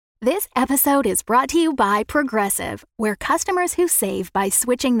This episode is brought to you by Progressive, where customers who save by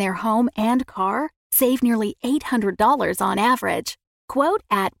switching their home and car save nearly $800 on average. Quote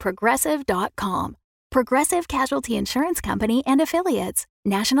at Progressive.com. Progressive Casualty Insurance Company and Affiliates.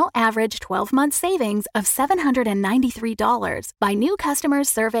 National average 12-month savings of $793 by new customers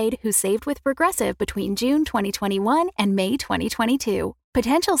surveyed who saved with Progressive between June 2021 and May 2022.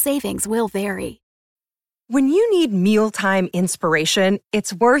 Potential savings will vary. When you need mealtime inspiration,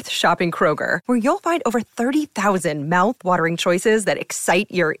 it's worth shopping Kroger, where you'll find over 30,000 mouth-watering choices that excite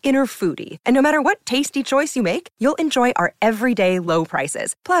your inner foodie. And no matter what tasty choice you make, you'll enjoy our everyday low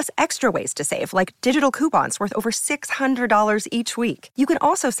prices, plus extra ways to save, like digital coupons worth over $600 each week. You can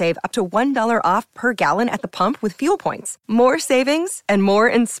also save up to $1 off per gallon at the pump with fuel points. More savings and more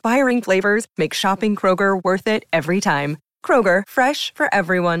inspiring flavors make shopping Kroger worth it every time. Kroger, fresh for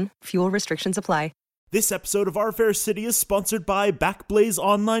everyone. Fuel restrictions apply. This episode of Our Fair City is sponsored by Backblaze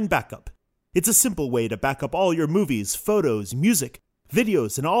Online Backup. It's a simple way to back up all your movies, photos, music,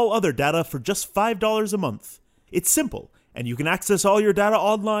 videos, and all other data for just $5 a month. It's simple, and you can access all your data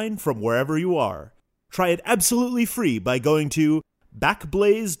online from wherever you are. Try it absolutely free by going to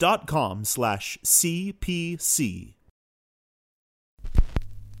backblaze.com/CPC.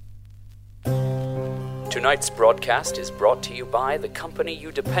 Tonight's broadcast is brought to you by the company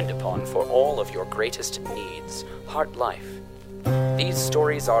you depend upon for all of your greatest needs, Heart Life. These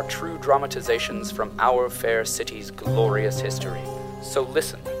stories are true dramatizations from our fair city's glorious history. So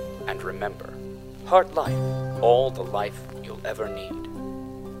listen and remember, Heart Life, all the life you'll ever need.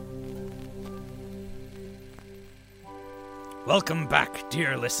 Welcome back,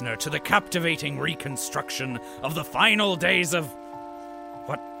 dear listener, to the captivating reconstruction of the final days of...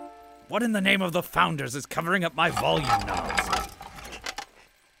 What in the name of the founders is covering up my volume knobs?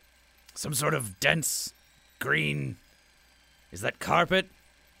 Some sort of dense green... Is that carpet?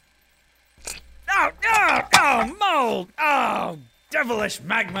 Oh, mold! Oh, devilish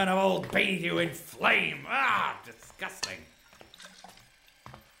magma of old bathe you in flame! Ah, disgusting.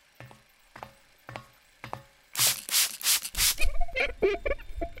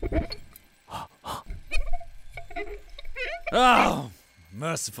 Oh!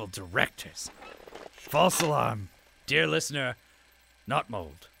 Merciful directors. False alarm. Dear listener, not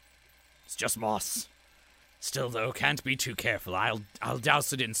mold. It's just moss. Still, though, can't be too careful. I'll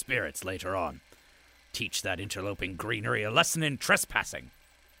douse it in spirits later on. Teach that interloping greenery a lesson in trespassing.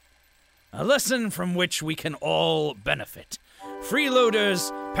 A lesson from which we can all benefit.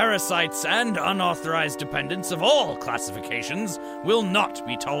 Freeloaders, parasites, and unauthorized dependents of all classifications will not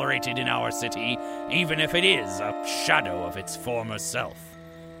be tolerated in our city, even if it is a shadow of its former self.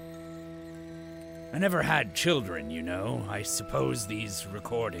 I never had children, you know. I suppose these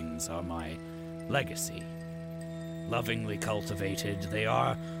recordings are my legacy. Lovingly cultivated, they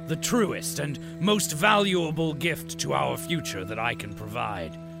are the truest and most valuable gift to our future that I can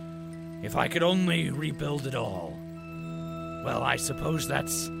provide. If I could only rebuild it all. Well, I suppose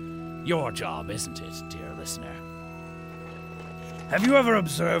that's your job, isn't it, dear listener? Have you ever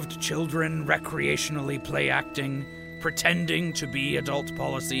observed children recreationally play-acting, pretending to be adult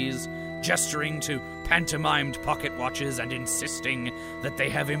policies, gesturing to pantomimed pocket watches and insisting that they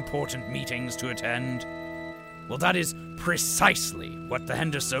have important meetings to attend? Well, that is precisely what the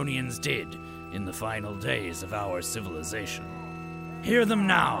Hendersonians did in the final days of our civilization. Hear them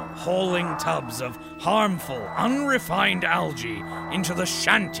now, hauling tubs of harmful, unrefined algae into the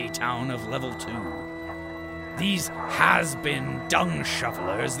shanty town of Level 2. These has-been dung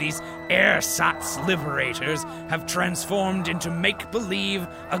shovelers, these ersatz liberators, have transformed into make-believe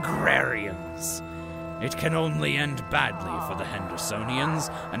agrarians. It can only end badly for the Hendersonians,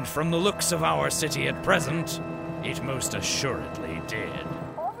 and from the looks of our city at present, it most assuredly did.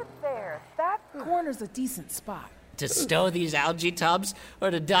 Over there, that corner's a decent spot. To stow these algae tubs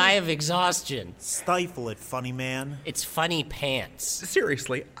or to die of exhaustion? Stifle it, funny man. It's funny pants.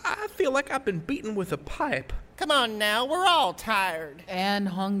 Seriously, I feel like I've been beaten with a pipe. Come on now, we're all tired. And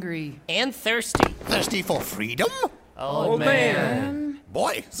hungry. And thirsty. Thirsty for freedom? Old man.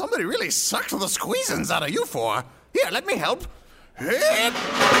 Boy, somebody really sucked the squeezins out of you four. Here, let me help. Wow.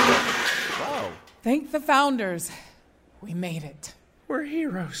 Thank the founders. We made it. We're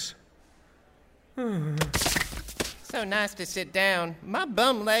heroes. So nice to sit down. My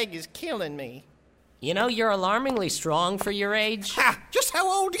bum leg is killing me. You know, you're alarmingly strong for your age. Ha! Just how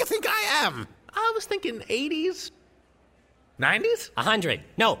old do you think I am? I was thinking 80s? 90s? 100.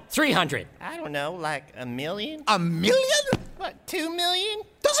 No, 300. I don't know, like a million? A million? What, 2 million?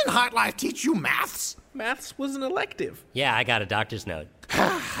 Doesn't Heart Life teach you maths? Maths was an elective. Yeah, I got a doctor's note.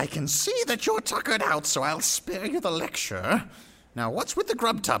 I can see that you're tuckered out, so I'll spare you the lecture. Now, what's with the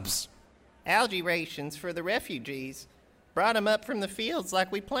grub tubs? Algae rations for the refugees. Brought 'em up from the fields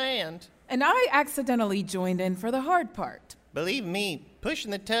like we planned. And I accidentally joined in for the hard part. Believe me,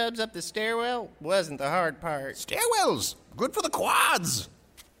 pushing the tubs up the stairwell wasn't the hard part. Stairwells! Good for the quads!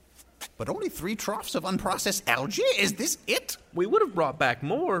 But only 3 troughs of unprocessed algae? Is this it? We would have brought back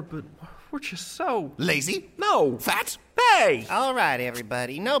more, but we're just so... Lazy? No. Fat? Hey! All right,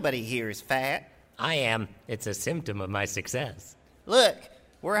 everybody. Nobody here is fat. I am. It's a symptom of my success. Look,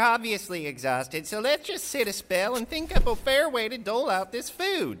 we're obviously exhausted, so let's just sit a spell and think up a fair way to dole out this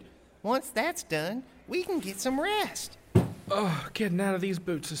food. Once that's done, we can get some rest. Oh, getting out of these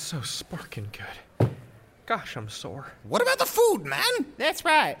boots is so sparking good. Gosh, I'm sore. What about the food, man? That's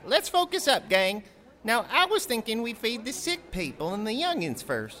right. Let's focus up, gang. Now, I was thinking we feed the sick people and the youngins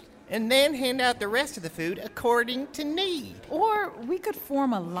first, and then hand out the rest of the food according to need. Or we could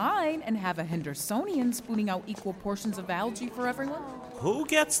form a line and have a Hendersonian spooning out equal portions of algae for everyone. Who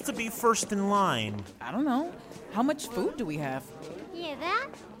gets to be first in line? I don't know. How much food do we have? Hear that?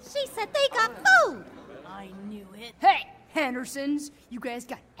 She said they got food. I knew it. Hey, Hendersons, you guys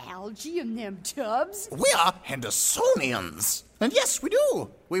got algae in them tubs? We are Hendersonians. And yes, we do.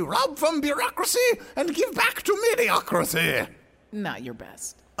 We rob from bureaucracy and give back to mediocrity. Not your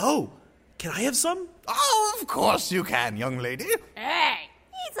best. Oh, can I have some? Oh, of course you can, young lady. Hey!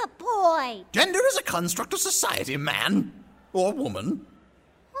 He's a boy. Gender is a construct of society, man. Or woman.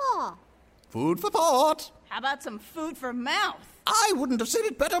 Oh. Food for thought. How about some food for mouth? I wouldn't have said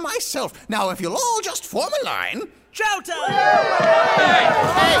it better myself. Now, if you'll all just form a line... Chow time!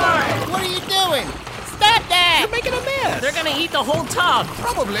 Hey, what are you doing? Stop that! You're making a mess! They're gonna eat the whole tub!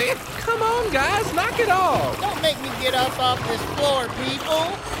 Probably. Come on, guys, knock it off! Don't make me get up off this floor,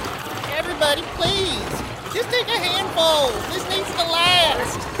 people. Everybody, please. Just take a handful. This needs to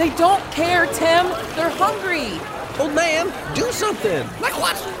last. They don't care, Tim. They're hungry. Old man, do something! Like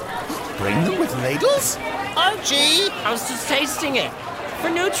what? Bring them with ladles? Archie! I was just tasting it. For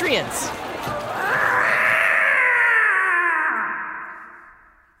nutrients.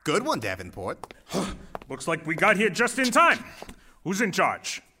 Good one, Davenport. Looks like we got here just in time. Who's in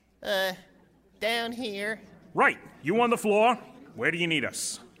charge? Down here. Right, you on the floor. Where do you need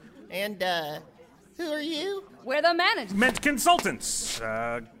us? And, who are you? We're the management. Consultants.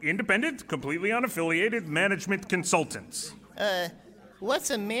 Independent, completely unaffiliated management consultants. What's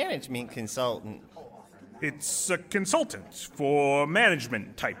a management consultant? It's a consultant for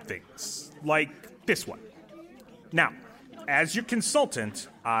management type things, like this one. Now, as your consultant,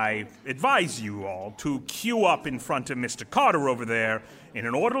 I advise you all to queue up in front of Mr. Carter over there in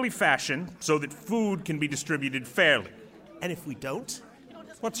an orderly fashion so that food can be distributed fairly. And if we don't?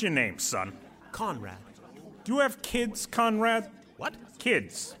 What's your name, son? Conrad. Do you have kids, Conrad? What?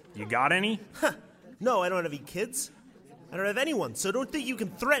 Kids. You got any? No, I don't have any kids. I don't have anyone, so don't think you can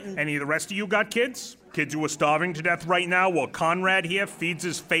threaten... Any of the rest of you got kids? Kids who are starving to death right now while Conrad here feeds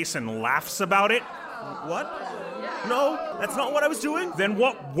his face and laughs about it? What? No, that's not what I was doing. Then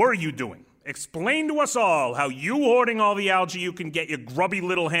what were you doing? Explain to us all how you hoarding all the algae you can get your grubby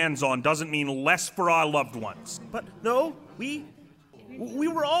little hands on doesn't mean less for our loved ones. But no, we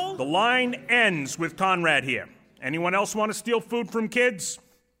were all... The line ends with Conrad here. Anyone else want to steal food from kids?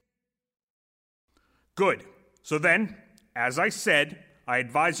 Good. So then, as I said, I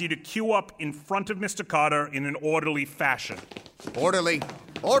advise you to queue up in front of Mr. Carter in an orderly fashion. Orderly.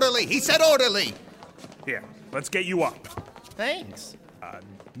 Orderly. He said orderly. Here, let's get you up. Thanks.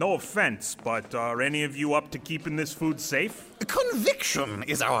 No offense, but are any of you up to keeping this food safe? Conviction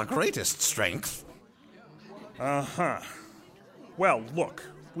is our greatest strength. Uh-huh. Well, look,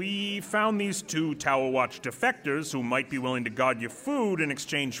 we found these 2 Tower Watch defectors who might be willing to guard your food in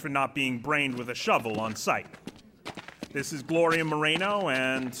exchange for not being brained with a shovel on site. This is Gloria Moreno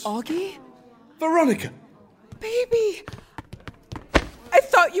and... Augie? Veronica! Baby! I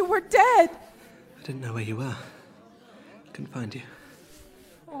thought you were dead! I didn't know where you were. Couldn't find you.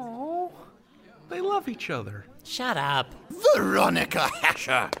 Oh. They love each other. Shut up. Veronica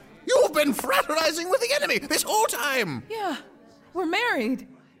Hasher! You've been fraternizing with the enemy this whole time! Yeah, we're married.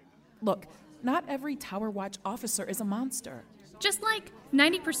 Look, not every Tower Watch officer is a monster. Just like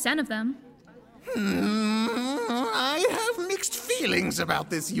 90% of them. I have mixed feelings about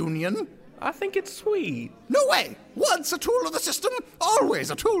this union. I think it's sweet. No way! Once a tool of the system,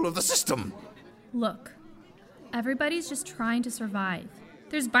 always a tool of the system. Look, everybody's just trying to survive.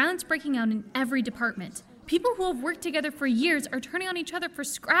 There's violence breaking out in every department. People who have worked together for years are turning on each other for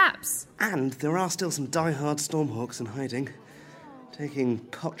scraps. And there are still some die-hard Stormhawks in hiding, taking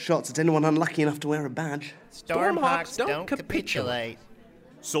pot shots at anyone unlucky enough to wear a badge. Stormhawks don't capitulate.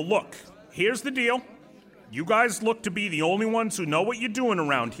 So look, here's the deal. You guys look to be the only ones who know what you're doing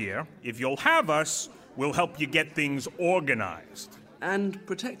around here. If you'll have us, we'll help you get things organized. And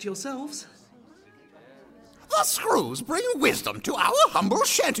protect yourselves. The screws bring wisdom to our humble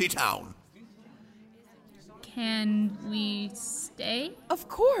shantytown. Can we stay? Of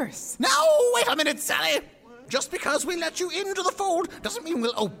course. Now, wait a minute, Sally. Just because we let you into the fold doesn't mean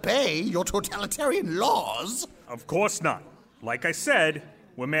we'll obey your totalitarian laws. Of course not. Like I said,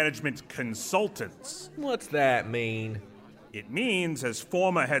 we're management consultants. What's that mean? It means, as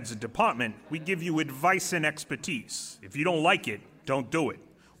former heads of department, we give you advice and expertise. If you don't like it, don't do it.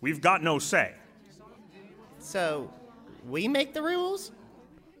 We've got no say. So, we make the rules?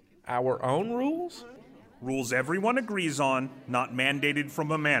 Our own rules? Rules everyone agrees on, not mandated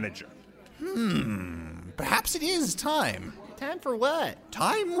from a manager. Perhaps it is time. Time for what?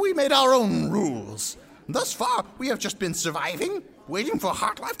 Time we made our own rules. Thus far, we have just been surviving, waiting for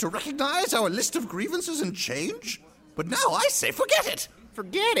Heartlife to recognize our list of grievances and change. But now I say forget it.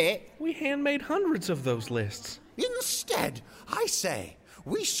 Forget it? We handmade hundreds of those lists. Instead, I say,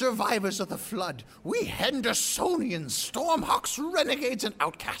 we survivors of the flood, we Hendersonians, Stormhawks, renegades, and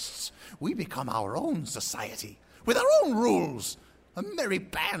outcasts, we become our own society, with our own rules. A merry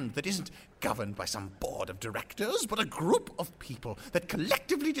band that isn't governed by some board of directors, but a group of people that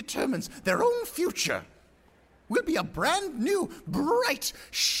collectively determines their own future. We'll be a brand new, bright,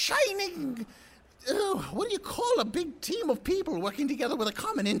 shining... what do you call a big team of people working together with a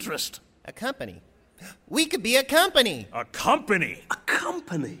common interest? A company. We could be a company. A company? A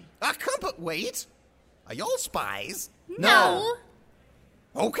company? A company? Wait. Are y'all spies? No.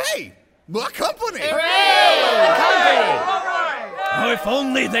 Okay. A company. Hooray! A company! Oh, if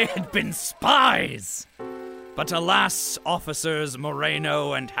only they had been spies! But alas, officers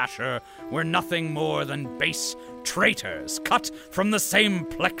Moreno and Hasher were nothing more than base traitors, cut from the same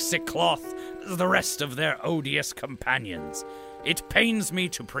plexicloth as the rest of their odious companions. It pains me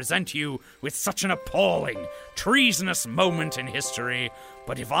to present you with such an appalling, treasonous moment in history,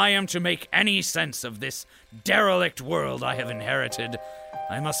 but if I am to make any sense of this derelict world I have inherited,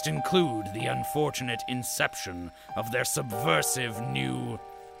 I must include the unfortunate inception of their subversive new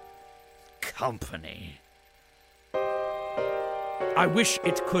company. I wish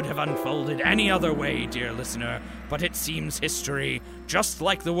it could have unfolded any other way, dear listener, but it seems history, just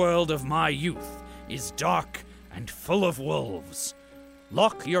like the world of my youth, is dark and full of wolves.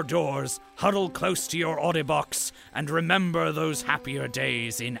 Lock your doors, huddle close to your Audibox, and remember those happier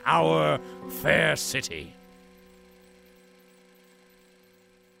days in our fair city.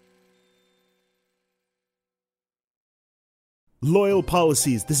 Loyal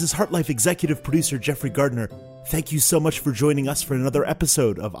Policies, this is Heartlife executive producer Jeffrey Gardner. Thank you so much for joining us for another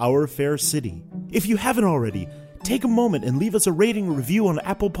episode of Our Fair City. If you haven't already, take a moment and leave us a rating or review on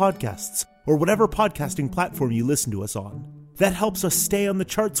Apple Podcasts or whatever podcasting platform you listen to us on. That helps us stay on the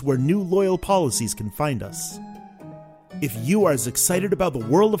charts where new Loyal Policies can find us. If you are as excited about the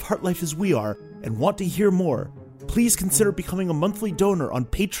world of Heartlife as we are and want to hear more, please consider becoming a monthly donor on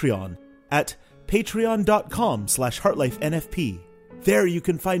Patreon at patreon.com/HeartLifeNFP. There you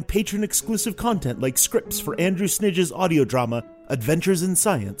can find patron-exclusive content like scripts for Andrew Snidge's audio drama, Adventures in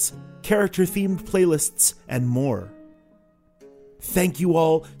Science, character-themed playlists, and more. Thank you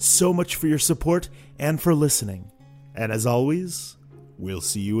all so much for your support and for listening. And as always, we'll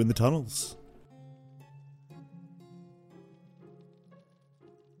see you in the tunnels.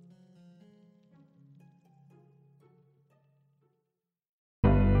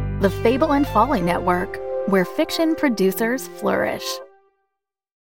 The Fable and Folly Network, where fiction producers flourish.